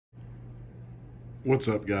What's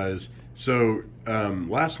up, guys? So,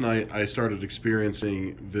 last night I started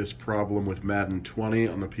experiencing this problem with Madden 20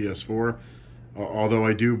 on the PS4, although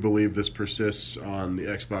I do believe this persists on the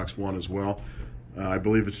Xbox One as well. I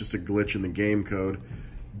believe it's just a glitch in the game code.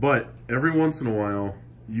 But every once in a while,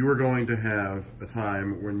 you are going to have a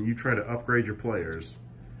time when you try to upgrade your players,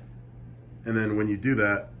 and then when you do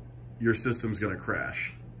that, your system's going to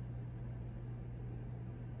crash.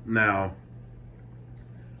 Now,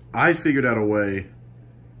 I figured out a way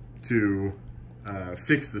to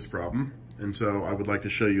fix this problem, and so I would like to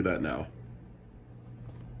show you that now.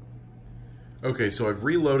 Okay, so I've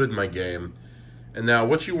reloaded my game, and now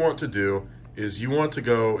what you want to do is you want to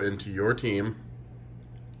go into your team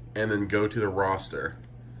and then go to the roster.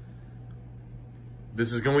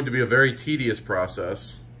 This is going to be a very tedious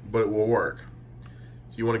process, but it will work.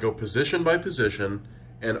 So you want to go position by position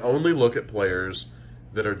and only look at players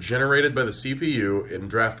that are generated by the CPU in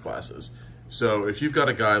draft classes. So if you've got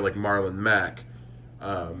a guy like Marlon Mack,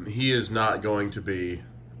 he is not going to be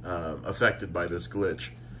affected by this glitch.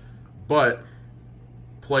 But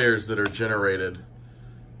players that are generated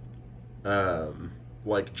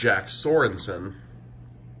like Jack Sorensen,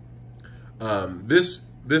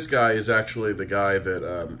 this guy is actually the guy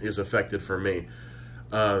that is affected for me.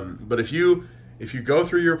 But if you go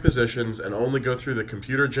through your positions and only go through the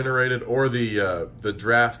computer-generated or the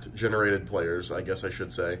draft-generated players, I guess I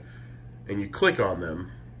should say, and you click on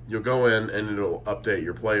them, you'll go in and it'll update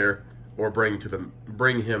your player or bring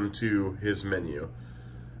him to his menu.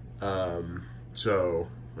 So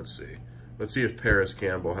let's see if Paris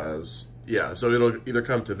Campbell has, yeah. So it'll either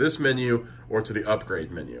come to this menu or to the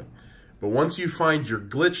upgrade menu. But once you find your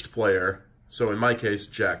glitched player, so in my case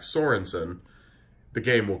Jack Sorensen, the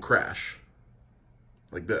game will crash.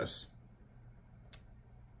 Like this.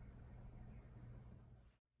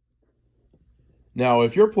 Now,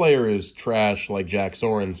 if your player is trash like Jack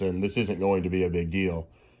Sorensen, this isn't going to be a big deal.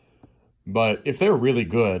 But if they're really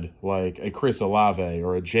good, like a Chris Olave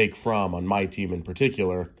or a Jake Fromm on my team in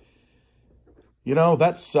particular, you know,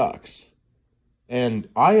 that sucks. And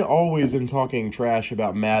I always am talking trash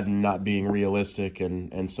about Madden not being realistic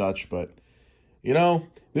and such, but, you know,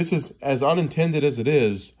 this is, as unintended as it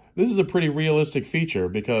is, this is a pretty realistic feature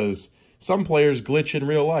because some players glitch in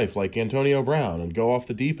real life, like Antonio Brown, and go off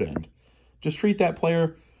the deep end. Just treat that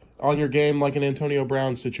player on your game like an Antonio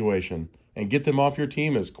Brown situation and get them off your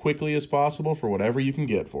team as quickly as possible for whatever you can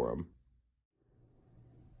get for them.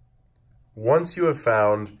 Once you have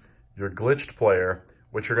found your glitched player,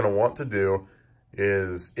 what you're going to want to do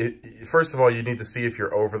is, first of all, you need to see if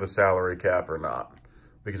you're over the salary cap or not,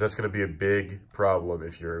 because that's going to be a big problem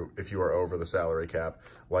if you are over the salary cap,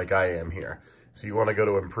 like I am here. So you want to go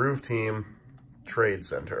to Improve Team, Trade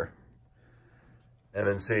Center, and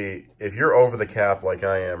then see if you're over the cap like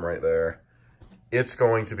I am right there. It's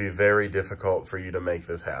going to be very difficult for you to make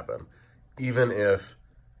this happen, even if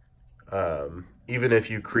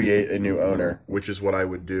you create a new owner, which is what I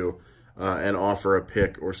would do, and offer a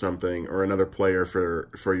pick or something or another player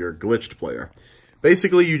for your glitched player.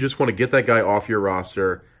 Basically, you just want to get that guy off your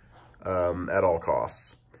roster at all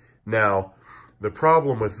costs. Now, the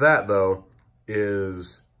problem with that, though,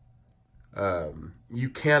 is you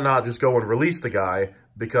cannot just go and release the guy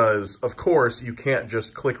because, of course, you can't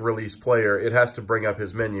just click Release Player. It has to bring up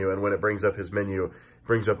his menu, and when it brings up his menu, it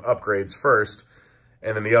brings up upgrades first,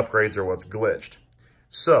 and then the upgrades are what's glitched.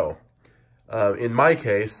 So, in my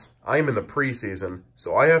case, I'm in the preseason,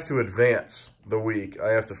 so I have to advance the week.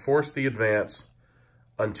 I have to force the advance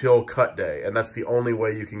until cut day, and that's the only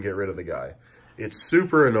way you can get rid of the guy. It's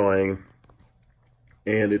super annoying,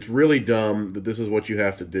 and it's really dumb that this is what you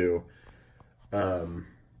have to do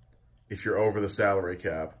if you're over the salary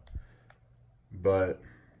cap. But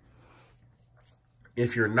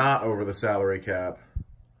if you're not over the salary cap,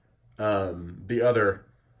 the other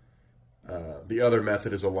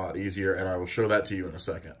method is a lot easier, and I will show that to you in a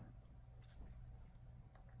second.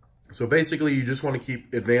 So basically, you just want to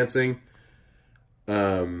keep advancing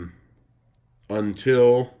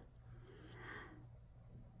until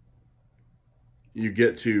you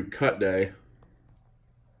get to cut day.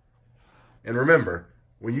 And remember,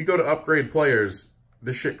 when you go to upgrade players,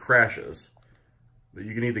 this shit crashes. But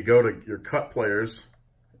you can either go to your cut players,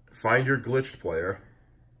 find your glitched player,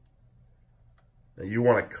 and you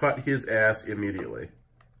want to cut his ass immediately.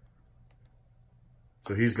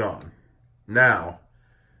 So he's gone. Now,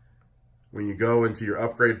 when you go into your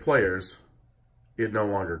upgrade players, it no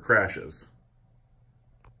longer crashes.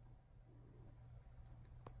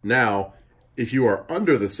 Now, if you are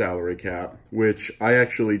under the salary cap, which I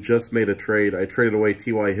actually just made a trade. I traded away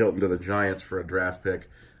T.Y. Hilton to the Giants for a draft pick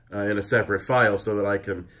in a separate file so that I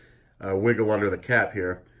can wiggle under the cap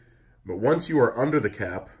here. But once you are under the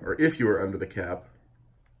cap, or if you are under the cap,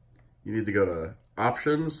 you need to go to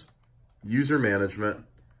Options, User Management,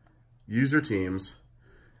 User Teams,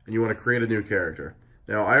 and you want to create a new character.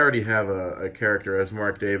 Now, I already have a character as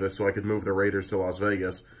Mark Davis, so I could move the Raiders to Las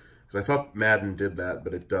Vegas, because I thought Madden did that,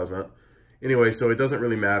 but it doesn't. Anyway, so it doesn't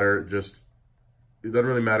really matter, it doesn't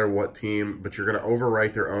really matter what team, but you're going to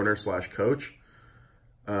overwrite their owner/coach.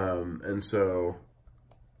 And so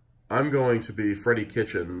I'm going to be Freddie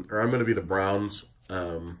Kitchen, or I'm going to be the Browns,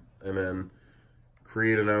 and then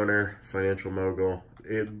create an owner, financial mogul.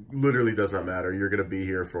 It literally does not matter. You're going to be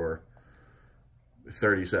here for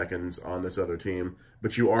 30 seconds on this other team,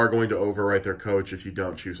 but you are going to overwrite their coach if you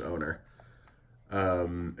don't choose owner.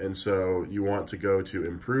 And so you want to go to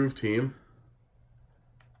Improve Team,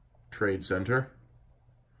 Trade Center,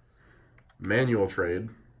 Manual Trade,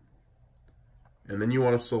 and then you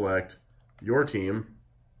want to select your team,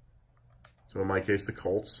 so in my case the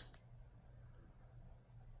Colts,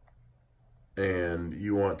 and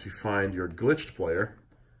you want to find your glitched player,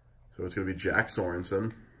 so it's going to be Jack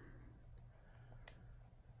Sorensen.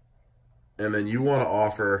 And then you want to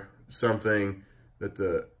offer something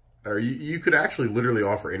that you could actually literally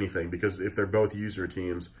offer anything, because if they're both user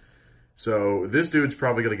teams. So this dude's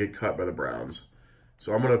probably going to get cut by the Browns.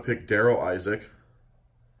 So I'm going to pick Darrell Isaac.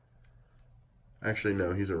 Actually,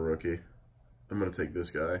 no, he's a rookie. I'm going to take this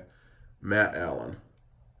guy, Matt Allen.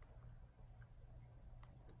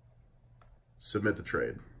 Submit the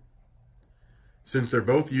trade. Since they're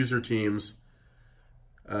both user teams,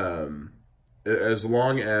 as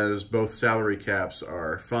long as both salary caps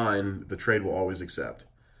are fine, the trade will always accept.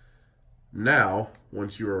 Now,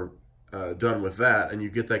 once you are done with that and you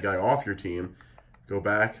get that guy off your team, go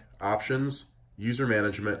back, Options, User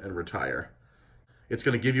Management, and Retire. It's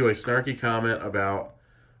going to give you a snarky comment about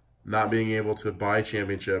not being able to buy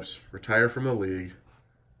championships, retire from the league,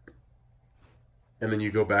 and then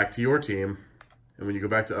you go back to your team, and when you go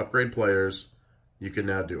back to upgrade players, you can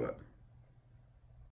now do it.